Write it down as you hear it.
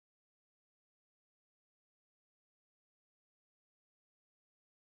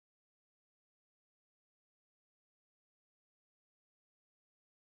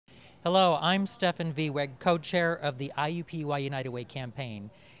Hello, I'm Stefan Vieweg, co-chair of the IUPUI United Way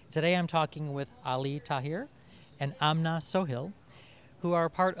campaign. Today I'm talking with Ali Tahir and Amna Sohil, who are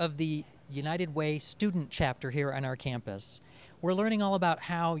part of the United Way student chapter here on our campus. We're learning all about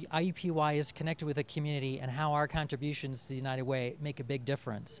how IUPUI is connected with the community and how our contributions to the United Way make a big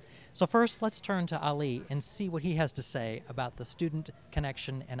difference. So first, let's turn to Ali and see what he has to say about the student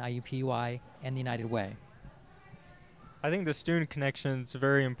connection and IUPUI and the United Way. I think the student connection is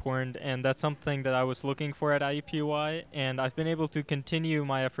very important, and that's something that I was looking for at IUPUI, and I've been able to continue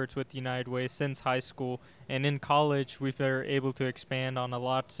my efforts with United Way since high school, and in college we've been able to expand on a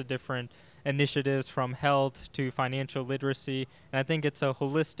lots of different initiatives from health to financial literacy, and I think it's a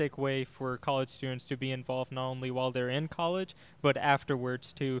holistic way for college students to be involved not only while they're in college, but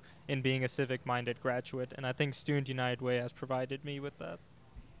afterwards too, in being a civic-minded graduate, and I think Student United Way has provided me with that.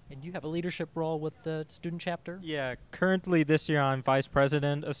 And you have a leadership role with the student chapter? Yeah, currently this year I'm vice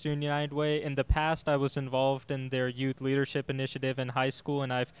president of Student United Way. In the past, I was involved in their youth leadership initiative in high school,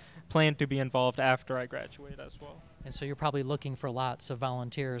 and I've planned to be involved after I graduate as well. And so you're probably looking for lots of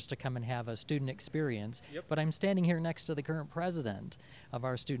volunteers to come and have a student experience. Yep. But I'm standing here next to the current president of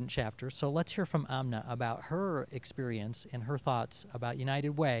our student chapter, so let's hear from Amna about her experience and her thoughts about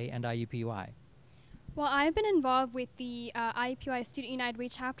United Way and IUPUI. Well, I've been involved with the IUPUI Student United Way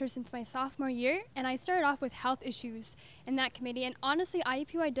chapter since my sophomore year, and I started off with health issues in that committee. And honestly,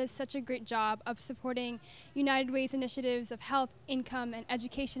 IUPUI does such a great job of supporting United Way's initiatives of health, income, and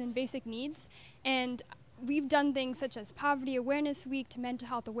education and basic needs. And we've done things such as Poverty Awareness Week to Mental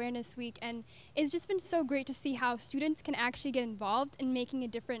Health Awareness Week, and it's just been so great to see how students can actually get involved in making a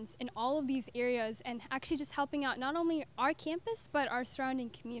difference in all of these areas and actually just helping out not only our campus but our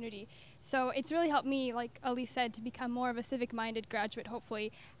surrounding community. So it's really helped me, like Ali said, to become more of a civic-minded graduate,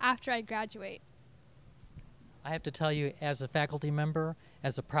 hopefully, after I graduate. I have to tell you, as a faculty member,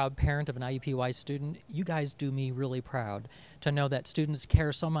 as a proud parent of an IUPUI student, you guys do me really proud to know that students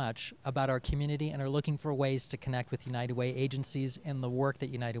care so much about our community and are looking for ways to connect with United Way agencies and the work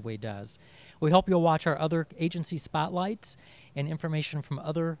that United Way does. We hope you'll watch our other agency spotlights and information from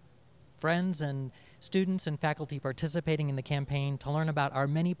other friends and students and faculty participating in the campaign to learn about our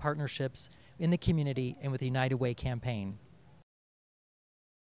many partnerships in the community and with the United Way campaign.